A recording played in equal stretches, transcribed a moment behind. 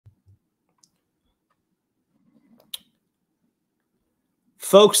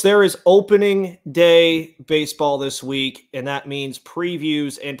Folks, there is opening day baseball this week, and that means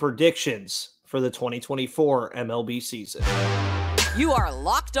previews and predictions for the 2024 MLB season. You are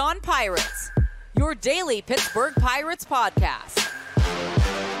Locked On Pirates, your daily Pittsburgh Pirates podcast.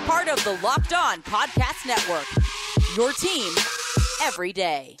 Part of the Locked On Podcast Network, your team every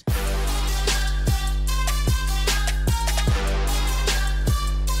day.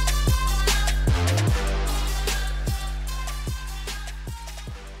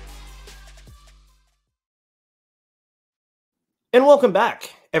 And welcome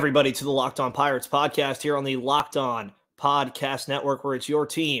back, everybody, to the Locked On Pirates podcast here on the Locked On Podcast Network, where it's your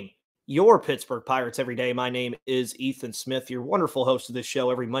team, your Pittsburgh Pirates every day. My name is Ethan Smith, your wonderful host of this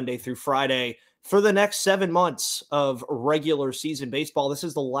show every Monday through Friday for the next 7 months of regular season baseball. This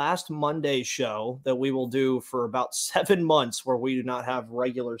is the last Monday show that we will do for about 7 months where we do not have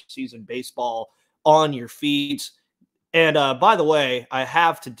regular season baseball on your feeds. And by the way, I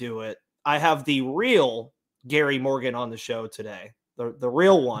have to do it. I have the real Gary Morgan on the show today. The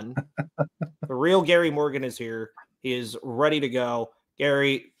real one. The real Gary Morgan is here. He is ready to go.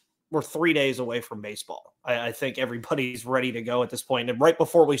 Gary, we're 3 days away from baseball. I think everybody's ready to go at this point. And right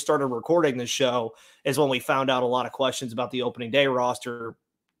before we started recording this show is when we found out a lot of questions about the opening day roster.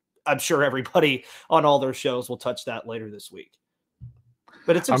 I'm sure everybody on all their shows will touch that later this week.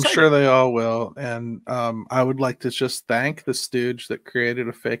 But it's exciting. I'm sure they all will. And I would like to just thank the stooge that created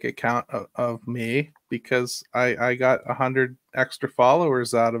a fake account of me, because I got 100 extra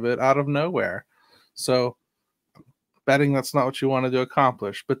followers out of it out of nowhere. So betting that's not what you wanted to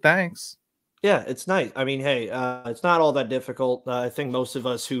accomplish, but thanks. Yeah, it's nice. I mean, hey, it's not all that difficult. I think most of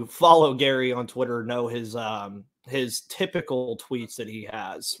us who follow Gary on Twitter know his typical tweets that he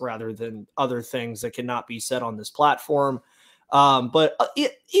has rather than other things that cannot be said on this platform. But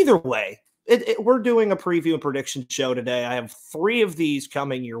either way, we're doing a preview and prediction show today. I have 3 of these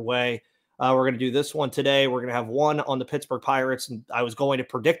coming your way. We're going to do this one today. We're going to have one on the Pittsburgh Pirates, and I was going to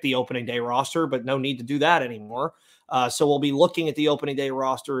predict the opening day roster, but no need to do that anymore. So we'll be looking at the opening day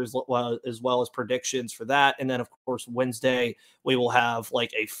roster as well as predictions for that. And then, of course, Wednesday, we will have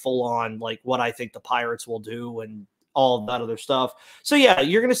like a full-on, like what I think the Pirates will do and all of that other stuff. So, yeah,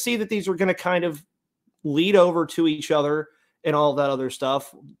 you're going to see that these are going to kind of lead over to each other and all of that other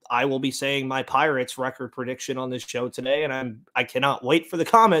stuff. I will be saying my Pirates record prediction on this show today, and I cannot wait for the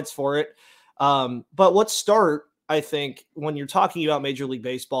comments for it. But let's start, I think, when you're talking about Major League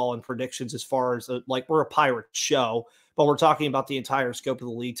Baseball and predictions as far as, like, we're a Pirate show, but we're talking about the entire scope of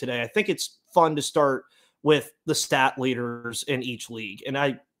the league today. I think it's fun to start with the stat leaders in each league. And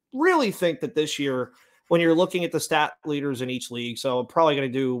I really think that this year, when you're looking at the stat leaders in each league, so I'm probably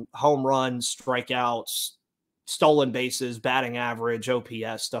going to do home runs, strikeouts, stolen bases, batting average,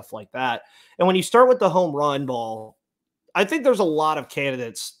 OPS, stuff like that. And when you start with the home run ball, I think there's a lot of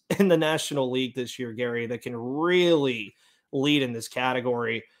candidates in the National League this year, Gary, that can really lead in this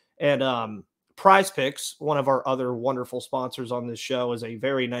category. And Prize Picks, one of our other wonderful sponsors on this show, is a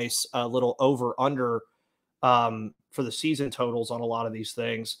very nice little over-under for the season totals on a lot of these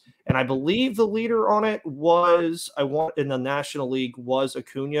things. And I believe the leader on it in the National League was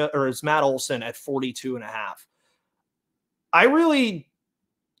Acuna, or is Matt Olson at 42.5. I really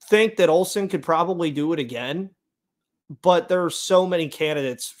think that Olson could probably do it again, but there are so many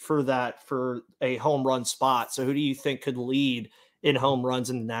candidates for a home run spot. So who do you think could lead in home runs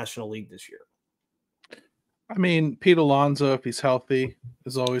in the National League this year? I mean, Pete Alonso, if he's healthy,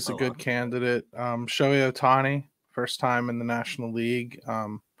 is always a good candidate. Shohei Ohtani, first time in the National League.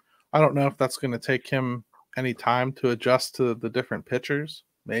 I don't know if that's going to take him any time to adjust to the different pitchers,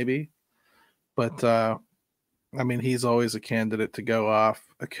 maybe. But, I mean, he's always a candidate to go off.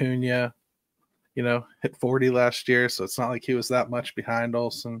 Acuna, hit 40 last year, so it's not like he was that much behind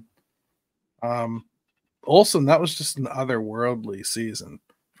Olson. Olson, that was just an otherworldly season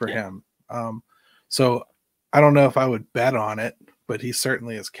for him. So I don't know if I would bet on it, but he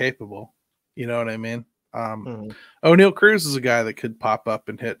certainly is capable. You know what I mean? O'Neal Cruz is a guy that could pop up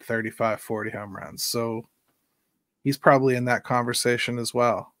and hit 35, 40 home runs. So he's probably in that conversation as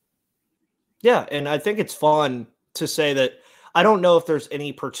well. Yeah, and I think it's fun to say that I don't know if there's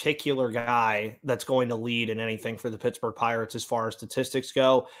any particular guy that's going to lead in anything for the Pittsburgh Pirates as far as statistics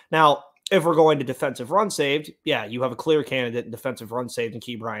go. Now, if we're going to defensive run saved, yeah, you have a clear candidate in defensive run saved in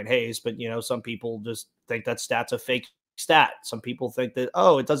Ke'Bryan Hayes, but, some people just think that stat's a fake stat. Some people think that,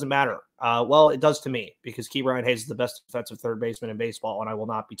 it doesn't matter. Well, it does to me, because Ke'Bryan Hayes is the best defensive third baseman in baseball, and I will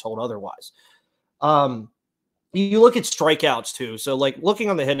not be told otherwise. You look at strikeouts, too. So, like,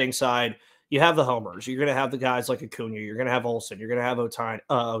 looking on the hitting side, you have the homers. You're going to have the guys like Acuna. You're going to have Olson. You're going to have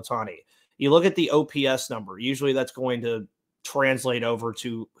Ohtani. You look at the OPS number. Usually that's going to translate over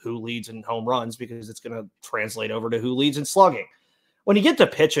to who leads in home runs because it's going to translate over to who leads in slugging. When you get to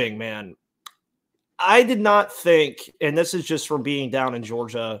pitching, man, I did not think, and this is just from being down in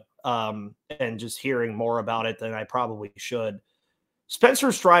Georgia and just hearing more about it than I probably should.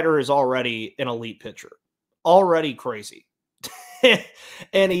 Spencer Strider is already an elite pitcher, already crazy.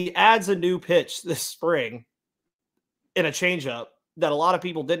 And he adds a new pitch this spring in a changeup that a lot of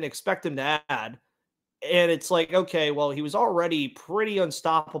people didn't expect him to add. And it's like, okay, well, he was already pretty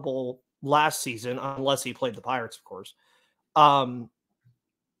unstoppable last season, unless he played the Pirates, of course. And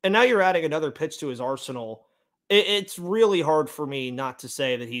now you're adding another pitch to his arsenal. It's really hard for me not to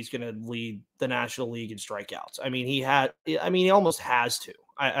say that he's going to lead the National League in strikeouts. I mean, he almost has to.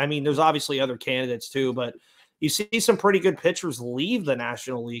 I mean, there's obviously other candidates too, but you see some pretty good pitchers leave the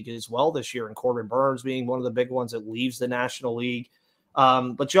National League as well this year, and Corbin Burns being one of the big ones that leaves the National League.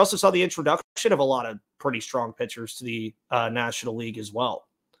 But you also saw the introduction of a lot of pretty strong pitchers to the National League as well.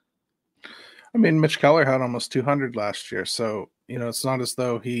 I mean, Mitch Keller had almost 200 last year, so it's not as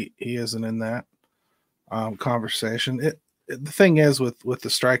though he isn't in that conversation. The thing is with the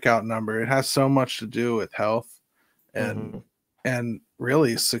strikeout number, it has so much to do with health and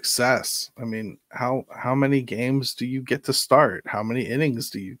really success. I mean, how many games do you get to start? How many innings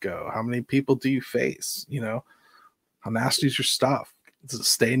do you go? How many people do you face? How nasty is your stuff? Does it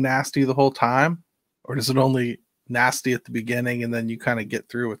stay nasty the whole time, or does it only nasty at the beginning and then you kind of get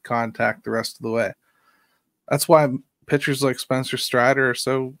through with contact the rest of the way? That's why pitchers like Spencer Strider are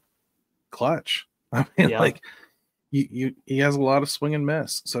so clutch. I mean, like he has a lot of swing and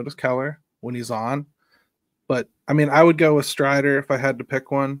miss. So does Keller when he's on. But I mean, I would go with Strider if I had to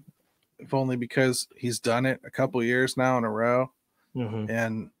pick one, if only because he's done it a couple years now in a row.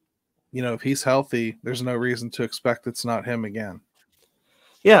 And if he's healthy, there's no reason to expect it's not him again.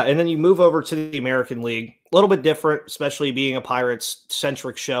 Yeah, and then you move over to the American League. A little bit different, especially being a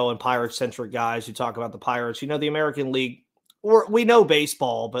Pirates-centric show and Pirates-centric guys who talk about the Pirates. The American League, we know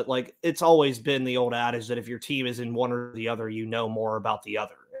baseball, but like it's always been the old adage that if your team is in one or the other, you know more about the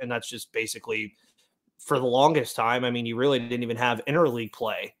other. And that's just basically for the longest time. I mean, you really didn't even have interleague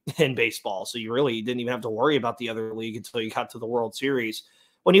play in baseball, so you really didn't even have to worry about the other league until you got to the World Series.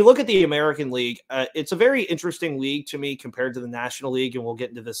 When you look at the American League, it's a very interesting league to me compared to the National League, and we'll get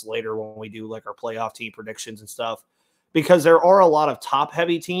into this later when we do like our playoff team predictions and stuff, because there are a lot of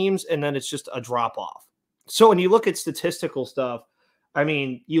top-heavy teams, and then it's just a drop-off. So when you look at statistical stuff, I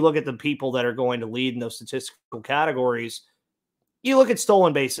mean, you look at the people that are going to lead in those statistical categories. You look at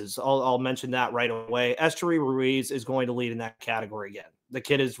stolen bases. I'll mention that right away. Esteury Ruiz is going to lead in that category again. The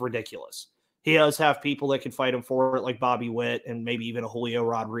kid is ridiculous. He does have people that can fight him for it, like Bobby Witt and maybe even a Julio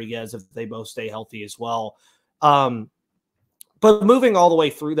Rodriguez if they both stay healthy as well. But moving all the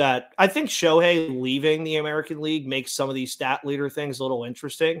way through that, I think Shohei leaving the American League makes some of these stat leader things a little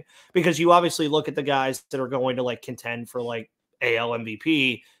interesting, because you obviously look at the guys that are going to like contend for like AL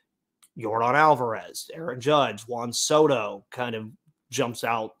MVP. Yordan Alvarez, Aaron Judge, Juan Soto kind of jumps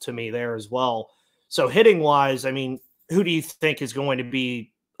out to me there as well. So hitting wise, I mean, who do you think is going to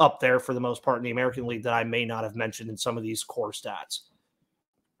be up there for the most part in the American League that I may not have mentioned in some of these core stats?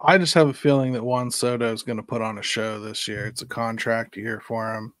 I just have a feeling that Juan Soto is going to put on a show this year. It's a contract year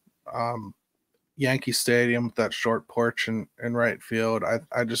for him. Yankee Stadium with that short porch in right field.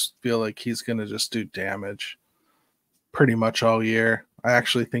 I just feel like he's going to just do damage pretty much all year. I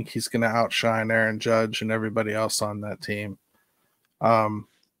actually think he's going to outshine Aaron Judge and everybody else on that team.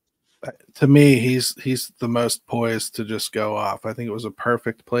 To me, he's the most poised to just go off. I think it was a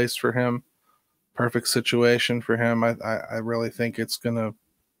perfect place for him, perfect situation for him. I really think it's going to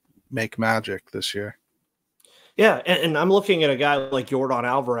make magic this year. Yeah, and I'm looking at a guy like Yordan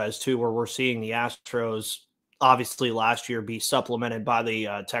Alvarez too, where we're seeing the Astros obviously last year be supplemented by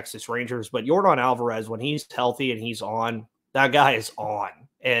the Texas Rangers, but Yordan Alvarez, when he's healthy and he's on, that guy is on.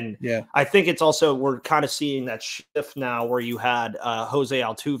 And yeah, I think it's also, we're kind of seeing that shift now where you had Jose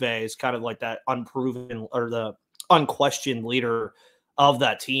Altuve is kind of like that unproven or the unquestioned leader of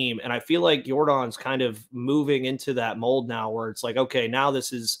that team. And I feel like Yordan's kind of moving into that mold now where it's like, okay, now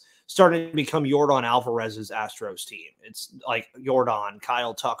this is starting to become Yordan Alvarez's Astros team. It's like Yordan,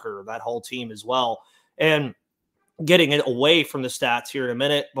 Kyle Tucker, that whole team as well. And getting it away from the stats here in a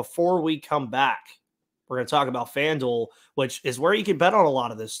minute, before we come back, we're going to talk about FanDuel, which is where you can bet on a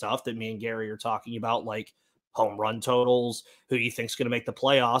lot of this stuff that me and Gary are talking about, like home run totals, who you think is going to make the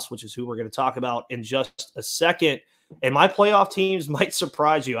playoffs, which is who we're going to talk about in just a second. And my playoff teams might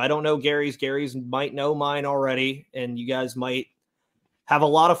surprise you. I don't know Gary's. Gary's might know mine already, and you guys might have a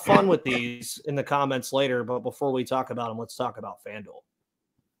lot of fun with these in the comments later. But before we talk about them, let's talk about FanDuel.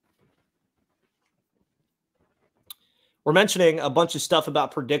 We're mentioning a bunch of stuff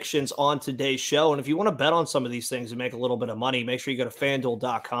about predictions on today's show. And if you want to bet on some of these things and make a little bit of money, make sure you go to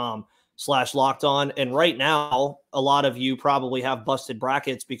FanDuel.com/lockedon. And right now, a lot of you probably have busted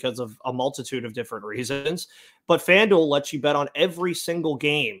brackets because of a multitude of different reasons. But FanDuel lets you bet on every single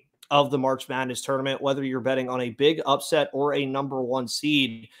game of the March Madness tournament, whether you're betting on a big upset or a number one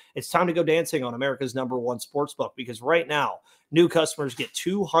seed. It's time to go dancing on America's number one sportsbook, because right now, new customers get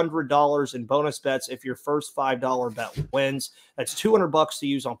 $200 in bonus bets if your first $5 bet wins. That's $200 to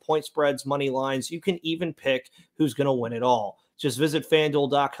use on point spreads, money lines. You can even pick who's going to win it all. Just visit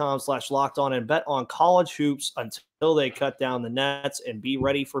FanDuel.com/lockedon and bet on college hoops until they cut down the nets, and be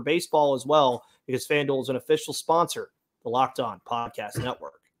ready for baseball as well, because FanDuel is an official sponsor of the Locked On Podcast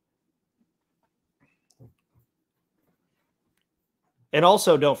Network. And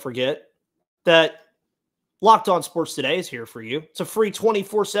also, don't forget that Locked On Sports Today is here for you. It's a free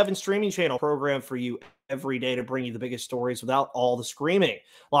 24/7 streaming channel program for you every day to bring you the biggest stories without all the screaming.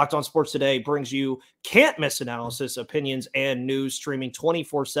 Locked On Sports Today brings you can't-miss analysis, opinions, and news, streaming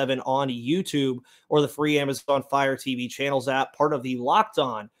 24/7 on YouTube or the free Amazon Fire TV channels app, part of the Locked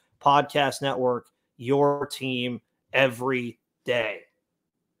On Podcast Network, your team every day.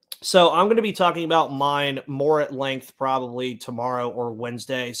 So I'm going to be talking about mine more at length probably tomorrow or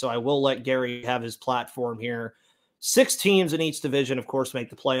Wednesday. So I will let Gary have his platform here. 6 teams in each division, of course,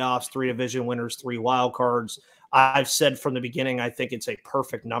 make the playoffs. 3 division winners, 3 wild cards. I've said from the beginning, I think it's a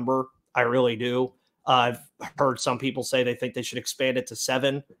perfect number. I really do. I've heard some people say they think they should expand it to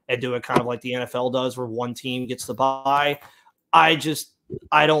 7 and do it kind of like the NFL does, where one team gets the bye. I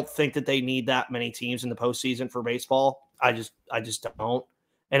don't think that they need that many teams in the postseason for baseball. I just don't.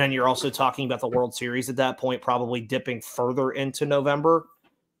 And then you're also talking about the World Series at that point, probably dipping further into November.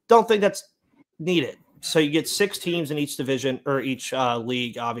 Don't think that's needed. So you get 6 teams in each division, or each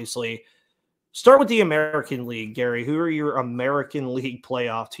league, obviously. Start with the American League, Gary. Who are your American League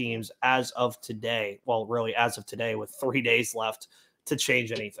playoff teams as of today? Well, really, as of today, with 3 days left to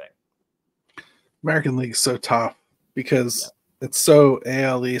change anything. American League is so tough because it's so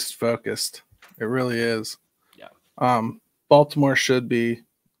AL East focused. It really is. Yeah. Baltimore should be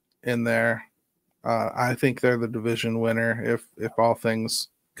in there. I think they're the division winner if all things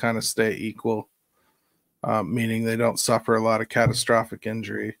kind of stay equal, meaning they don't suffer a lot of catastrophic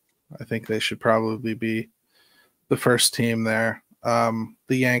injury. I think they should probably be the first team there. The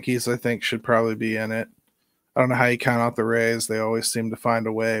Yankees, I think, should probably be in it. I don't know how you count out the Rays. They always seem to find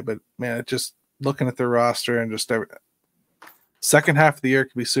a way, but man, it just looking at their roster and just second half of the year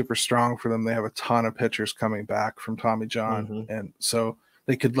could be super strong for them. They have a ton of pitchers coming back from Tommy John, and so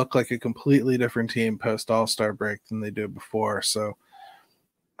they could look like a completely different team post All-Star break than they did before. So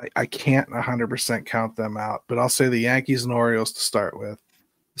I can't 100% count them out, but I'll say the Yankees and Orioles to start with.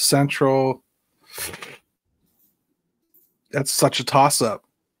 Central, that's such a toss-up.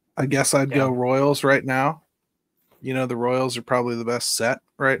 I guess I'd go Royals right now. You know, the Royals are probably the best set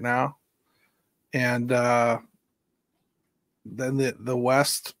right now. And then the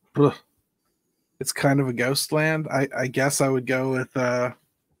West, it's kind of a ghost land. I guess I would go with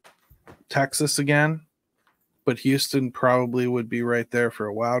Texas again, but Houston probably would be right there for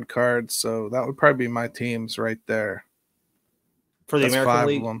a wild card. So that would probably be my teams right there. For the American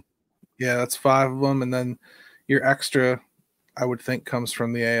League? Of them. Yeah, that's 5 of them. And then your extra, I would think, comes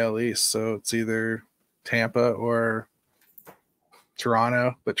from the AL East. So it's either Tampa or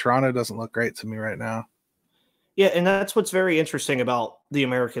Toronto, but Toronto doesn't look great to me right now. Yeah, and that's what's very interesting about the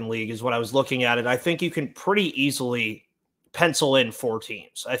American League is when I was looking at it. I think you can pretty easily pencil in 4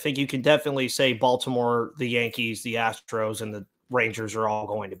 teams. I think you can definitely say Baltimore, the Yankees, the Astros, and the Rangers are all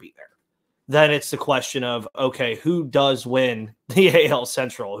going to be there. Then it's the question of, okay, who does win the AL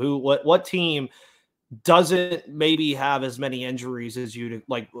Central? What team doesn't maybe have as many injuries as you'd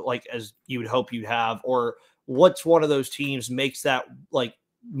like as you would hope you'd have, or what's one of those teams makes that like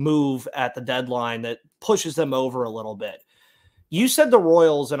move at the deadline that pushes them over a little bit? You said the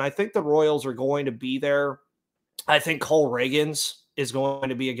Royals, and I think the Royals are going to be there. I think Cole Reagans is going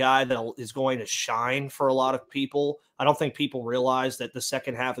to be a guy that is going to shine for a lot of people. I don't think people realize that the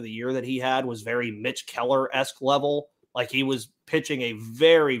second half of the year that he had was very Mitch Keller-esque level. Like, he was pitching a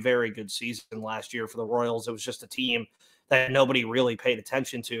very, very good season last year for the Royals. It was just a team that nobody really paid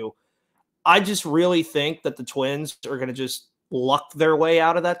attention to. I just really think that the Twins are going to just luck their way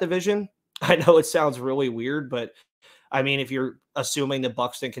out of that division. I know it sounds really weird, but I mean, if you're assuming that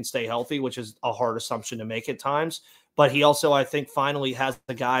Buxton can stay healthy, which is a hard assumption to make at times, but he also, I think, finally has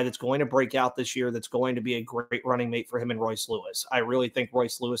the guy that's going to break out this year that's going to be a great running mate for him and Royce Lewis. I really think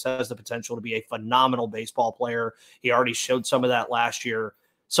Royce Lewis has the potential to be a phenomenal baseball player. He already showed some of that last year.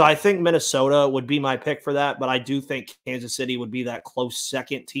 So I think Minnesota would be my pick for that, but I do think Kansas City would be that close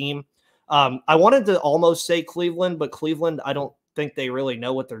second team. I wanted to almost say Cleveland, but Cleveland, I don't think they really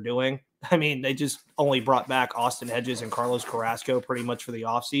know what they're doing. I mean, they just only brought back Austin Hedges and Carlos Carrasco pretty much for the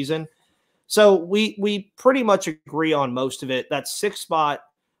offseason. So we pretty much agree on most of it. That sixth spot,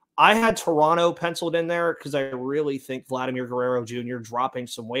 I had Toronto penciled in there because I really think Vladimir Guerrero Jr. dropping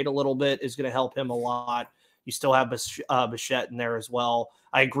some weight a little bit is going to help him a lot. You still have Bichette in there as well.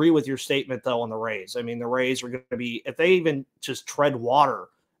 I agree with your statement, though, on the Rays. I mean, the Rays are going to be, if they even just tread water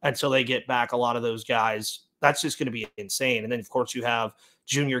until they get back a lot of those guys, that's just going to be insane. And then, of course, you have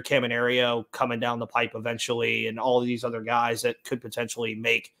Junior Caminario coming down the pipe eventually and all of these other guys that could potentially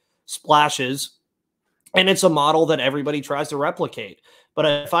make splashes. And it's a model that everybody tries to replicate.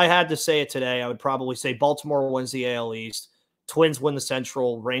 But if I had to say it today, I would probably say Baltimore wins the AL East, Twins win the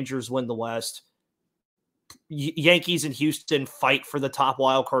Central, Rangers win the West, Yankees and Houston fight for the top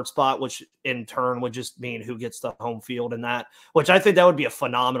wild card spot, which in turn would just mean who gets the home field in that, which I think that would be a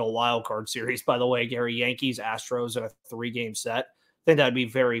phenomenal wild card series, by the way, Gary. Yankees, Astros in a 3-game set. I think that'd be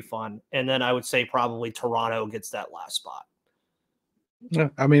very fun. And then I would say probably Toronto gets that last spot. Yeah,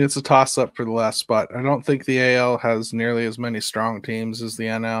 I mean, it's a toss-up for the last spot. I don't think the AL has nearly as many strong teams as the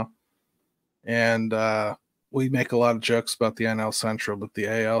NL. And we make a lot of jokes about the NL Central, but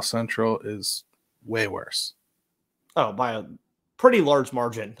the AL Central is way worse. Oh, by a pretty large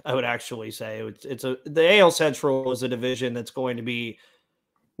margin, I would actually say. The AL Central is a division that's going to be,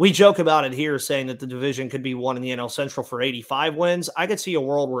 we joke about it here saying that the division could be won in the NL Central for 85 wins. I could see a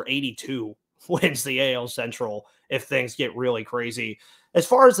world where 82 wins the AL Central if things get really crazy. As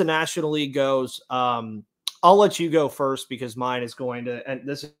far as the National League goes, I'll let you go first because mine is going to, and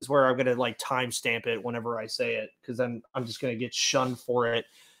this is where I'm going to like timestamp it whenever I say it, because then I'm just going to get shunned for it.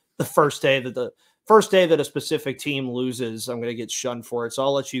 The first day that a specific team loses, I'm going to get shunned for it. So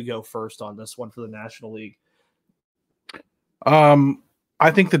I'll let you go first on this one for the National League.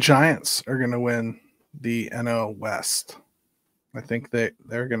 I think the Giants are going to win the NL West. I think they're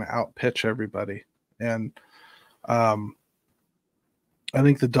going to outpitch everybody. And I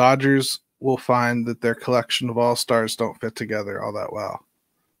think the Dodgers will find that their collection of all-stars don't fit together all that well.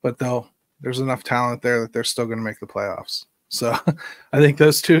 But there's enough talent there that they're still going to make the playoffs. So I think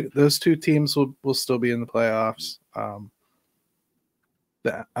those two teams will still be in the playoffs. I'll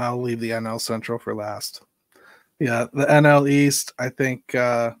leave the NL Central for last. Yeah, the NL East, I think,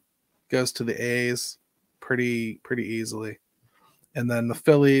 goes to the A's pretty easily. And then the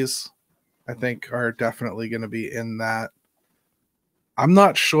Phillies, I think, are definitely going to be in that. I'm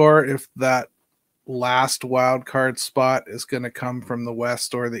not sure if that last wild card spot is going to come from the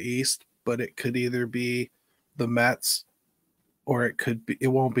West or the East, but it could either be the Mets or it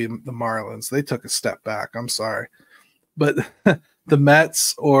won't be the Marlins. They took a step back. I'm sorry. But the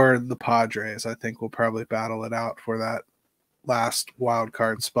Mets or the Padres, I think, will probably battle it out for that last wild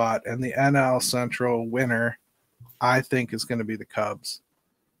card spot. And the NL Central winner, I think, is going to be the Cubs.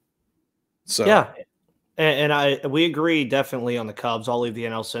 So yeah, and we agree definitely on the Cubs. I'll leave the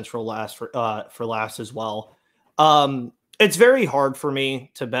NL Central last for last as well. It's very hard for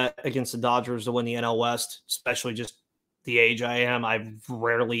me to bet against the Dodgers to win the NL West, especially just the age I am. I've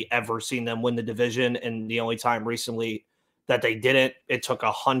rarely ever seen them win the division, and the only time recently that they didn't, it took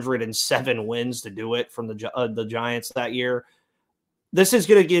 107 wins to do it from the Giants that year. This is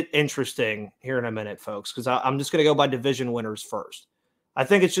going to get interesting here in a minute, folks, because I'm just going to go by division winners first. I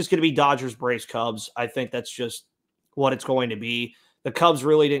think it's just going to be Dodgers, Braves, Cubs. I think that's just what it's going to be. The Cubs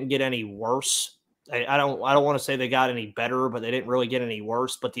really didn't get any worse. I don't want to say they got any better, but they didn't really get any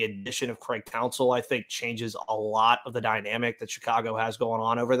worse. But the addition of Craig Counsell, I think, changes a lot of the dynamic that Chicago has going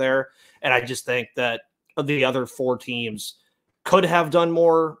on over there. And I just think that the other four teams could have done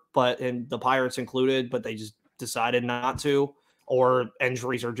more, and the Pirates included, but they just decided not to, or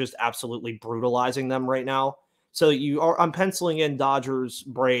injuries are just absolutely brutalizing them right now. So I'm penciling in Dodgers,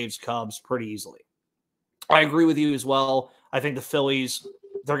 Braves, Cubs pretty easily. I agree with you as well. I think the Phillies,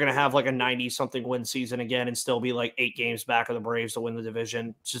 they're going to have like a 90-something win season again and still be like 8 games back of the Braves to win the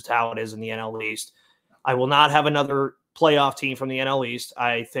division. It's just how it is in the NL East. I will not have another playoff team from the NL East.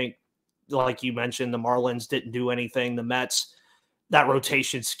 I think, like you mentioned, the Marlins didn't do anything. The Mets, that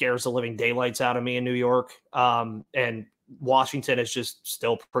rotation scares the living daylights out of me in New York. And Washington is just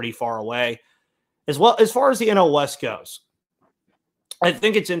still pretty far away. As far as the NL West goes, I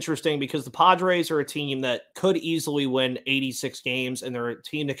think it's interesting because the Padres are a team that could easily win 86 games, and they're a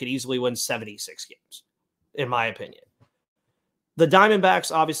team that could easily win 76 games, in my opinion. The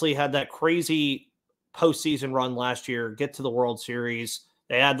Diamondbacks obviously had that crazy postseason run last year, get to the World Series.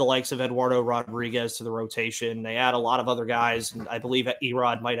 They add the likes of Eduardo Rodriguez to the rotation. They add a lot of other guys, and I believe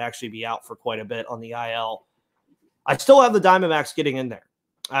Erod might actually be out for quite a bit on the IL. I still have the Diamondbacks getting in there.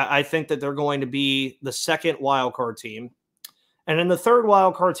 I think that they're going to be the second wild card team. And then the third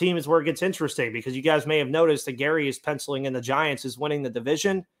wild card team is where it gets interesting, because you guys may have noticed that Gary is penciling in the Giants as winning the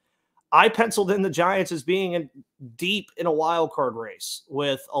division. I penciled in the Giants as being deep in a wild card race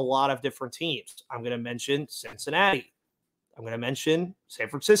with a lot of different teams. I'm going to mention Cincinnati. I'm going to mention San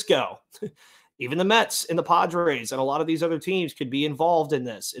Francisco. Even the Mets and the Padres and a lot of these other teams could be involved in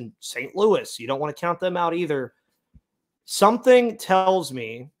this. And St. Louis, you don't want to count them out either. Something tells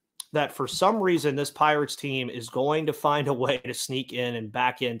me that for some reason this Pirates team is going to find a way to sneak in and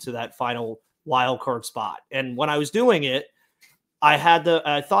back into that final wild card spot. And when I was doing it, I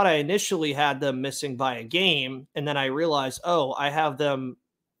thought I initially had them missing by a game, and then I realized, I have them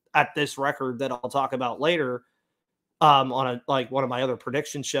at this record that I'll talk about later on one of my other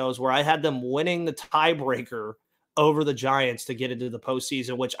prediction shows, where I had them winning the tiebreaker over the Giants to get into the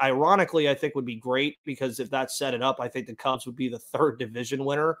postseason, which ironically I think would be great, because if that set it up, I think the Cubs would be the third division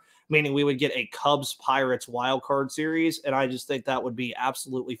winner, meaning we would get a Cubs-Pirates wild card series, and I just think that would be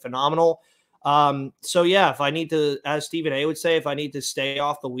absolutely phenomenal. So yeah, if I need to, as Stephen A would say, if I need to stay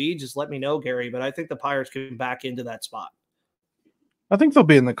off the weed, just let me know, Gary, but I think the Pirates can back into that spot. I think they'll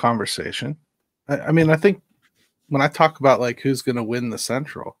be in the conversation. I mean, I think when I talk about like who's going to win the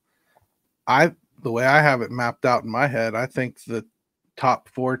Central, the way I have it mapped out in my head, I think the top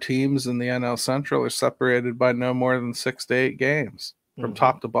 4 teams in the NL Central are separated by no more than 6 to 8 games from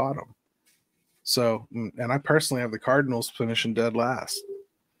top to bottom. So, and I personally have the Cardinals finishing dead last.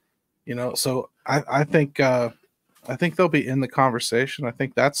 So I think they'll be in the conversation. I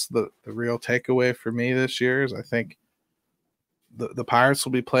think that's the real takeaway for me this year is I think the Pirates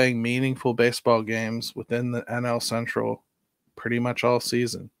will be playing meaningful baseball games within the NL Central pretty much all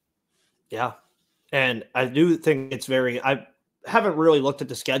season. Yeah. And I do think I haven't really looked at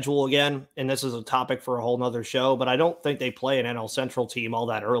the schedule again, and this is a topic for a whole nother show, but I don't think they play an NL Central team all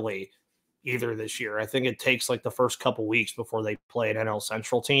that early either this year. I think it takes like the first couple weeks before they play an NL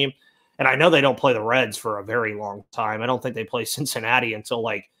Central team. And I know they don't play the Reds for a very long time. I don't think they play Cincinnati until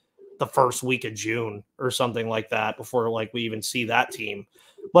like the first week of June or something like that before like we even see that team.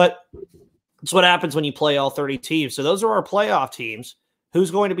 But it's what happens when you play all 30 teams. So those are our playoff teams. Who's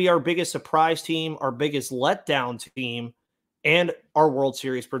going to be our biggest surprise team, our biggest letdown team, and our World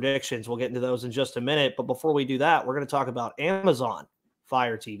Series predictions. We'll get into those in just a minute. But before we do that, we're going to talk about Amazon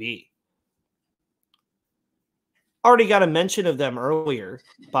Fire TV. Already got a mention of them earlier,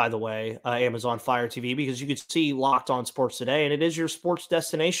 by the way, Amazon Fire TV, because you could see Locked On Sports Today, and it is your sports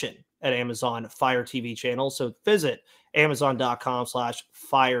destination at Amazon Fire TV channel. So visit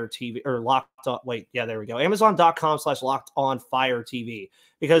Amazon.com/Fire TV or Locked On. Wait, yeah, there we go. Amazon.com/Locked On Fire TV,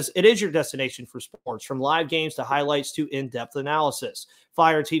 because it is your destination for sports, from live games to highlights to in-depth analysis.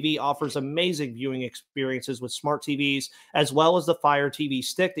 Fire TV offers amazing viewing experiences with smart TVs, as well as the Fire TV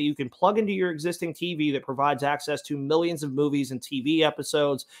stick that you can plug into your existing TV that provides access to millions of movies and TV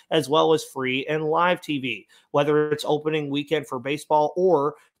episodes, as well as free and live TV. Whether it's opening weekend for baseball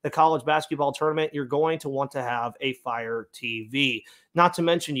or the college basketball tournament, you're going to want to have a Fire TV. Not to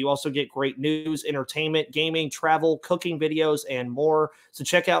mention, you also get great news, entertainment, gaming, travel, cooking videos, and more. So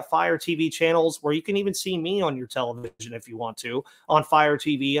check out Fire TV channels, where you can even see me on your television if you want to, on Fire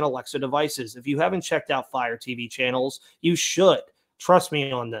TV and Alexa devices. If you haven't checked out Fire TV channels, you should. Trust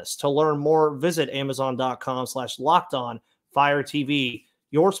me on this. To learn more, visit Amazon.com/Locked On Fire TV,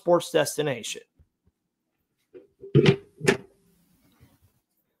 your sports destination.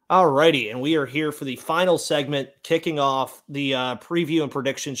 Alrighty, and we are here for the final segment, kicking off the preview and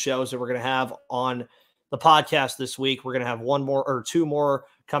prediction shows that we're going to have on the podcast this week. We're going to have two more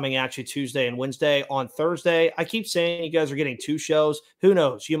coming at you Tuesday and Wednesday. On Thursday, I keep saying you guys are getting 2 shows. Who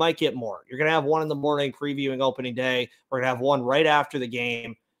knows? You might get more. You're going to have one in the morning previewing opening day. We're going to have one right after the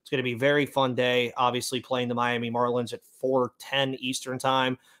game. It's going to be a very fun day, obviously playing the Miami Marlins at 4:10 Eastern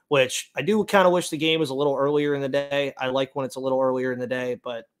time, which I do kind of wish the game was a little earlier in the day. I like when it's a little earlier in the day,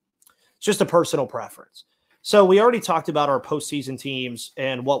 but it's just a personal preference. So we already talked about our postseason teams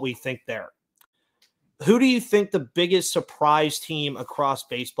and what we think there. Who do you think the biggest surprise team across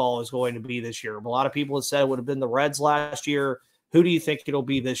baseball is going to be this year? A lot of people have said it would have been the Reds last year. Who do you think it'll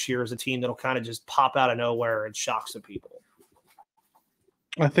be this year as a team that'll kind of just pop out of nowhere and shock some people?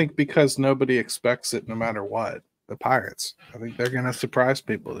 I think because nobody expects it no matter what, the Pirates. I think they're going to surprise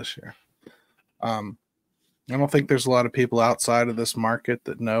people this year. I don't think there's a lot of people outside of this market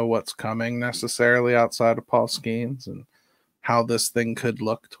that know what's coming necessarily outside of Paul Skeens and how this thing could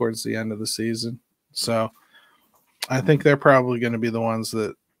look towards the end of the season. So I think they're probably going to be the ones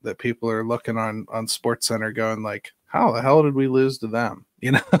that people are looking on SportsCenter going like, how the hell did we lose to them?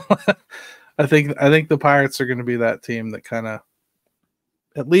 You know, I think the Pirates are going to be that team that kind of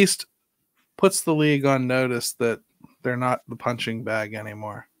at least puts the league on notice that they're not the punching bag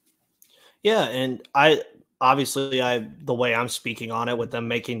anymore. Yeah, and obviously the way I'm speaking on it with them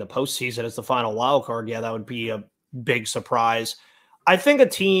making the postseason as the final wild card, yeah, that would be a big surprise. I think a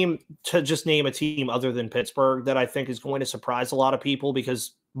team, to just name a team other than Pittsburgh, that I think is going to surprise a lot of people,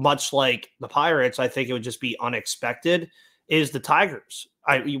 because much like the Pirates, I think it would just be unexpected, is the Tigers.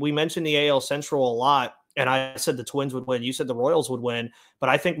 We mentioned the AL Central a lot, and I said the Twins would win. You said the Royals would win. But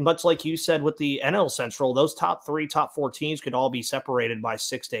I think much like you said with the NL Central, those top 3, top 4 teams could all be separated by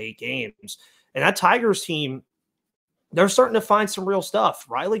 6 to 8 games. And that Tigers team, they're starting to find some real stuff.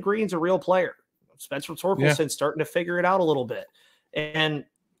 Riley Green's a real player. Spencer Torkelson's starting to figure it out a little bit. And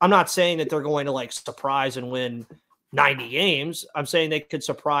I'm not saying that they're going to like surprise and win 90 games. I'm saying they could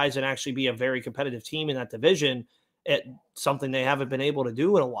surprise and actually be a very competitive team in that division, at something they haven't been able to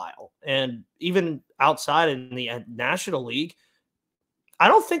do in a while. And even outside in the National League, I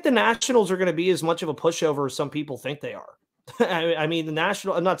don't think the Nationals are going to be as much of a pushover as some people think they are. I mean, the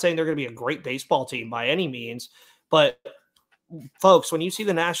National, I'm not saying they're going to be a great baseball team by any means, but folks, when you see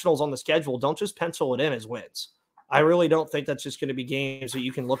the Nationals on the schedule, don't just pencil it in as wins. I really don't think that's just going to be games that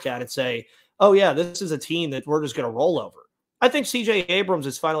you can look at and say, oh yeah, this is a team that we're just going to roll over. I think CJ Abrams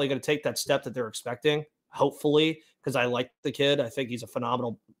is finally going to take that step that they're expecting, hopefully, because I like the kid. I think he's a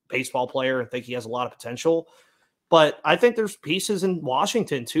phenomenal baseball player. I think he has a lot of potential. But I think there's pieces in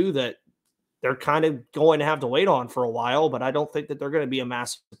Washington too that they're kind of going to have to wait on for a while, but I don't think that they're going to be a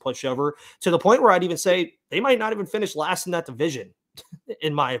massive pushover, to the point where I'd even say they might not even finish last in that division,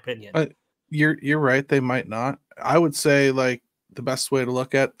 in my opinion. You're right. They might not. I would say like the best way to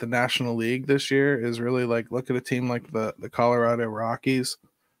look at the National League this year is really like look at a team like the Colorado Rockies.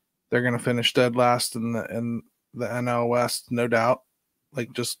 They're going to finish dead last in the NL West, no doubt.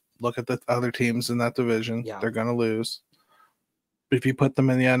 Like just look at the other teams in that division. Yeah. They're going to lose. But if you put them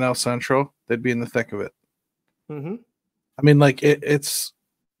in the NL Central, they'd be in the thick of it. Mm-hmm. I mean, like it's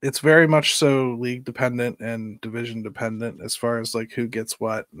very much so league dependent and division dependent as far as like who gets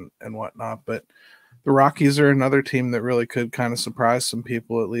what and whatnot. But the Rockies are another team that really could kind of surprise some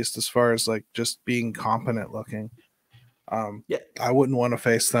people, at least as far as like just being competent looking. I wouldn't want to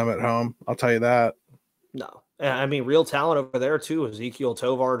face them at home. I'll tell you that. No. I mean, real talent over there too. Ezekiel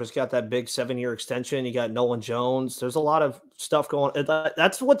Tovar just got that big 7-year extension. You got Nolan Jones. There's a lot of stuff going on.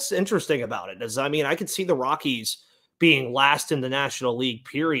 That's what's interesting about it. Is, I mean, I could see the Rockies being last in the National League,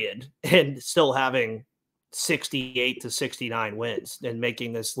 period, and still having 68 to 69 wins and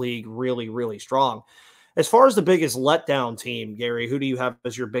making this league really, really strong. As far as the biggest letdown team, Gary, who do you have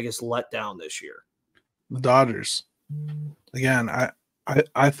as your biggest letdown this year? The Dodgers. Again,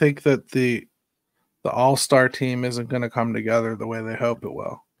 I think that the all-star team isn't going to come together the way they hope it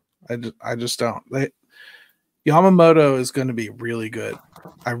will. I just don't. Yamamoto is going to be really good.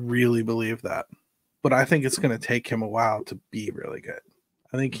 I really believe that. But I think it's going to take him a while to be really good.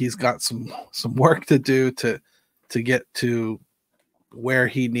 I think he's got some work to do to get to where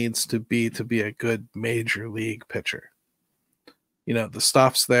he needs to be a good major league pitcher. You know, the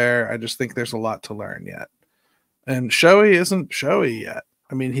stuff's there. I just think there's a lot to learn yet. And Shohei isn't Shohei yet.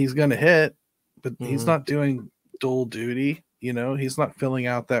 I mean, he's going to hit, but he's not doing dual duty. You know, he's not filling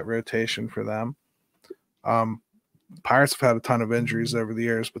out that rotation for them. Pirates have had a ton of injuries over the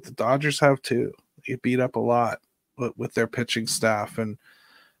years, but the Dodgers have too. They get beat up a lot with their pitching staff, and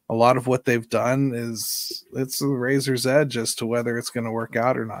a lot of what they've done it's a razor's edge as to whether it's going to work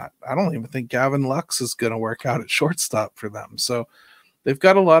out or not. I don't even think Gavin Lux is going to work out at shortstop for them. So they've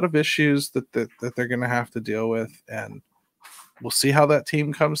got a lot of issues that they're going to have to deal with, and we'll see how that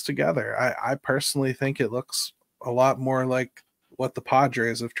team comes together. I personally think it looks a lot more like what the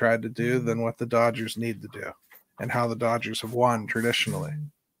Padres have tried to do than what the Dodgers need to do, and how the Dodgers have won traditionally.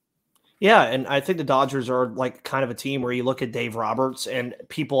 Yeah, and I think the Dodgers are like kind of a team where you look at Dave Roberts, and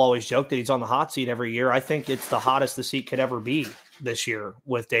people always joke that he's on the hot seat every year. I think it's the hottest the seat could ever be this year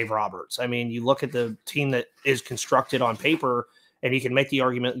with Dave Roberts. I mean, you look at the team that is constructed on paper, and you can make the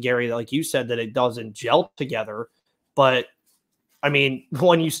argument, Gary, like you said, that it doesn't gel together. But, I mean,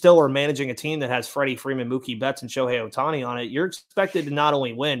 when you still are managing a team that has Freddie Freeman, Mookie Betts, and Shohei Ohtani on it, you're expected to not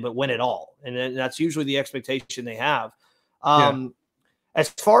only win, but win it all. And that's usually the expectation they have. As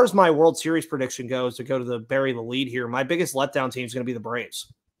far as my World Series prediction goes, to go to bury the lead here, my biggest letdown team is going to be the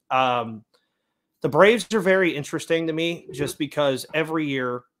Braves. The Braves are very interesting to me just because every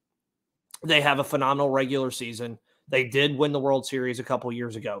year they have a phenomenal regular season. They did win the World Series a couple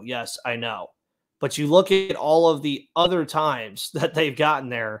years ago. Yes, I know. But you look at all of the other times that they've gotten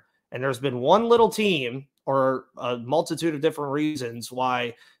there, and there's been one little team or a multitude of different reasons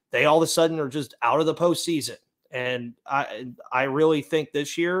why they all of a sudden are just out of the postseason. And I really think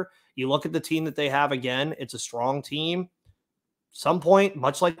this year, you look at the team that they have again, it's a strong team. Some point,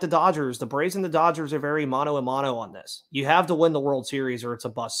 much like the Dodgers, the Braves and the Dodgers are very mano a mano on this. You have to win the World Series or it's a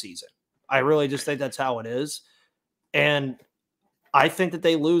bust season. I really just think that's how it is. And I think that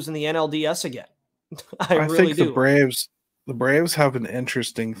they lose in the NLDS again. I really think do. The Braves have an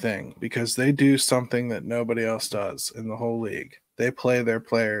interesting thing because they do something that nobody else does in the whole league. They play their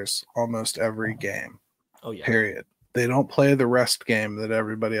players almost every game. Oh, yeah. Period. They don't play the rest game that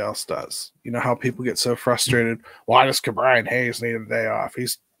everybody else does. You know how people get so frustrated? Why does Brian Hayes need a day off?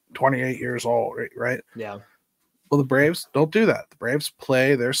 He's 28 years old, right? Yeah. Well, the Braves don't do that. The Braves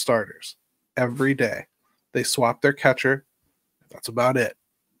play their starters every day. They swap their catcher. That's about it.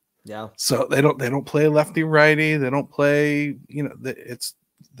 Yeah. So they don't play lefty righty. They don't play,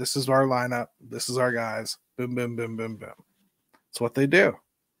 this is our lineup. This is our guys. Boom, boom, boom, boom, boom. It's what they do.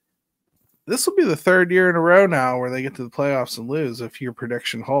 This will be the third year in a row now where they get to the playoffs and lose if your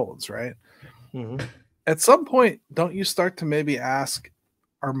prediction holds, right? Mm-hmm. At some point, don't you start to maybe ask,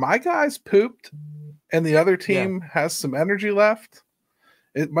 are my guys pooped and the other team has some energy left?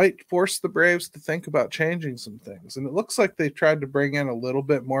 It might force the Braves to think about changing some things. And it looks like they've tried to bring in a little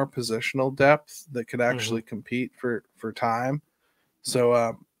bit more positional depth that could actually compete for time.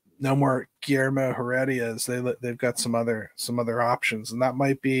 So no more Guillermo Heredias. They've got some other options. And that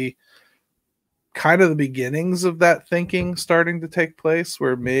might be kind of the beginnings of that thinking starting to take place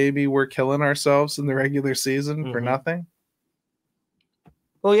where maybe we're killing ourselves in the regular season for nothing.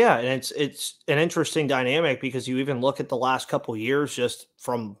 Well, yeah, and it's an interesting dynamic because you even look at the last couple of years just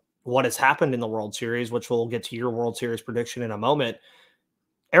from what has happened in the World Series, which we'll get to your World Series prediction in a moment.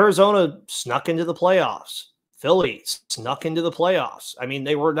 Arizona snuck into the playoffs. Philly snuck into the playoffs. I mean,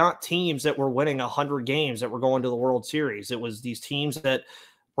 they were not teams that were winning 100 games that were going to the World Series. It was these teams that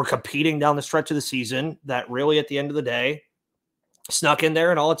were competing down the stretch of the season that really at the end of the day snuck in there,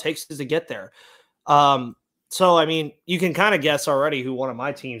 and all it takes is to get there. So, I mean, you can kind of guess already who one of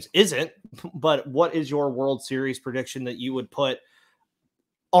my teams isn't, but what is your World Series prediction that you would put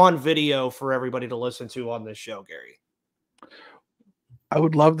on video for everybody to listen to on this show, Gary? I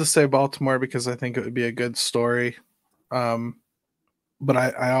would love to say Baltimore because I think it would be a good story. But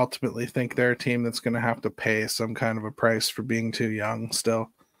I ultimately think they're a team that's going to have to pay some kind of a price for being too young still.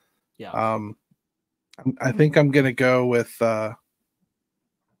 Yeah. I think I'm going to go with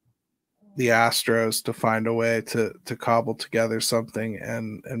the Astros to find a way to cobble together something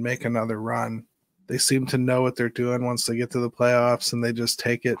and make another run. They seem to know what they're doing once they get to the playoffs, and they just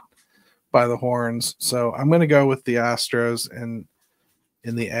take it by the horns. So I'm going to go with the Astros in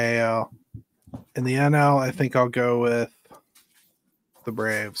the AL. In the NL, I think I'll go with the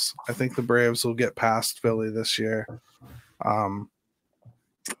Braves. I think the Braves will get past Philly this year.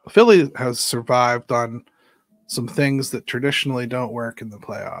 Philly has survived on some things that traditionally don't work in the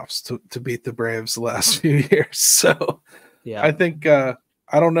playoffs to beat the Braves the last few years. So yeah, I think I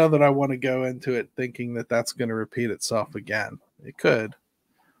don't know that I want to go into it thinking that that's going to repeat itself again. It could,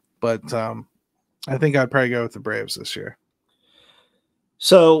 but I think I'd probably go with the Braves this year.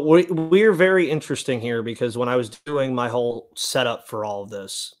 So we're very interesting here because when I was doing my whole setup for all of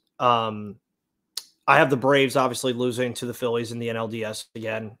this, I have the Braves obviously losing to the Phillies in the NLDS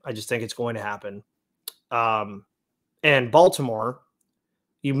again. I just think it's going to happen. And Baltimore,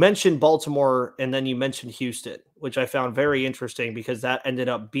 you mentioned Baltimore and then you mentioned Houston, which I found very interesting because that ended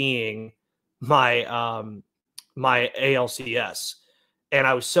up being my my ALCS. And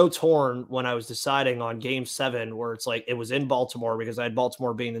I was so torn when I was deciding on Game 7, where it's like it was in Baltimore because I had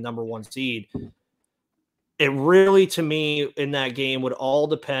Baltimore being the number 1 seed. It really, to me, in that game would all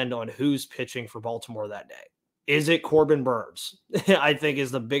depend on who's pitching for Baltimore that day. Is it Corbin Burns? I think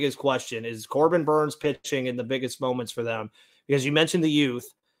is the biggest question. Is Corbin Burns pitching in the biggest moments for them? Because you mentioned the youth.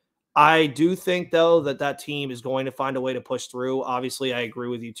 I do think, though, that team is going to find a way to push through. Obviously, I agree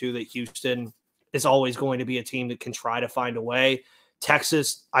with you, too, that Houston is always going to be a team that can try to find a way.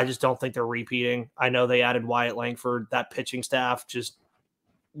 Texas, I just don't think they're repeating. I know they added Wyatt Langford. That pitching staff, just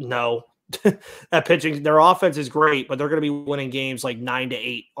no. That pitching, their offense is great, but they're going to be winning games like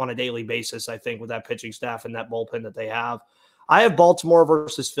 9-8 on a daily basis, I think, with that pitching staff and that bullpen that they have. I have Baltimore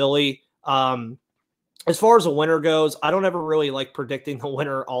versus Philly. As far as a winner goes, I don't ever really like predicting the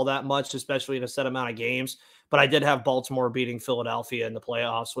winner all that much, especially in a set amount of games. But I did have Baltimore beating Philadelphia in the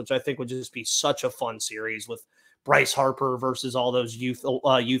playoffs, which I think would just be such a fun series with Bryce Harper versus all those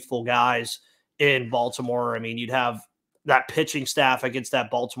youthful guys in Baltimore. I mean, you'd have that pitching staff against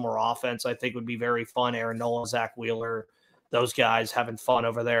that Baltimore offense, I think would be very fun. Aaron Nola, Zach Wheeler, those guys having fun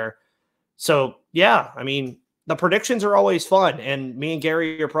over there. So, yeah, I mean, the predictions are always fun. And me and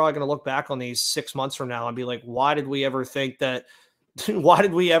Gary are probably going to look back on these 6 months from now and be like, why did we ever think that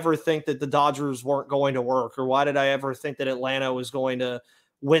the Dodgers weren't going to work? Or why did I ever think that Atlanta was going to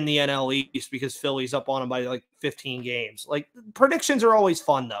win the NL East because Philly's up on them by like 15 games? Like, predictions are always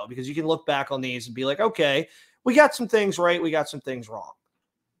fun, though, because you can look back on these and be like, okay, we got some things right, we got some things wrong.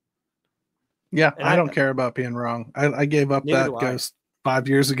 Yeah, and I don't care about being wrong. I gave up that ghost 5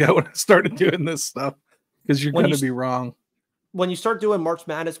 years ago when I started doing this stuff, because you're going to be wrong. When you start doing March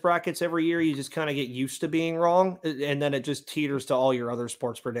Madness brackets every year, you just kind of get used to being wrong, and then it just teeters to all your other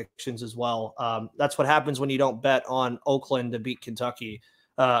sports predictions as well. That's what happens when you don't bet on Oakland to beat Kentucky,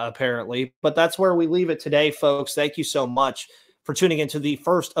 apparently. But that's where we leave it today, folks. Thank you so much for tuning into the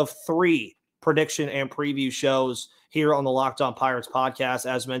first of 3 prediction and preview shows here on the Locked On Pirates podcast.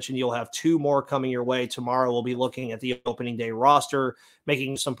 As mentioned, you'll have 2 more coming your way. Tomorrow we'll be looking at the opening day roster,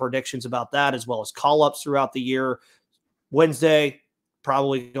 making some predictions about that, as well as call-ups throughout the year. Wednesday,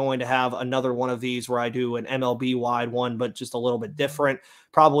 probably going to have another one of these where I do an MLB wide one, but just a little bit different,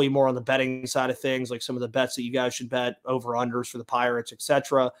 probably more on the betting side of things, like some of the bets that you guys should bet, over-unders for the Pirates,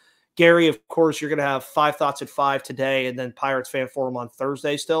 etc. Gary, of course, you're going to have 5 Thoughts at 5 today, and then Pirates Fan Forum on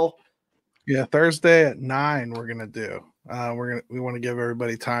Thursday still. Yeah, Thursday at 9 we're gonna do. We want to give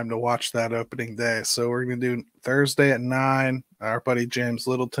everybody time to watch that opening day, so we're gonna do Thursday at 9. Our buddy James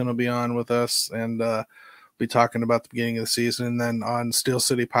Littleton will be on with us, and be talking about the beginning of the season. And then on Steel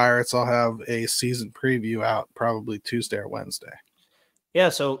City Pirates, I'll have a season preview out probably Tuesday or Wednesday. Yeah,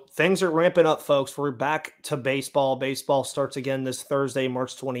 so things are ramping up, folks. We're back to baseball. Baseball starts again this Thursday,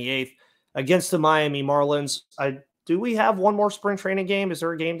 March 28th, against the Miami Marlins. Do we have one more spring training game? Is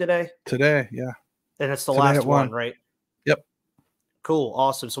there a game today? Today, yeah. And it's the last one, right? Yep. Cool.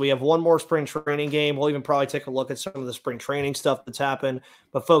 Awesome. So we have one more spring training game. We'll even probably take a look at some of the spring training stuff that's happened.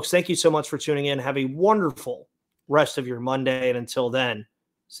 But folks, thank you so much for tuning in. Have a wonderful rest of your Monday. And until then,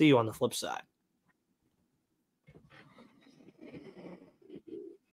 see you on the flip side.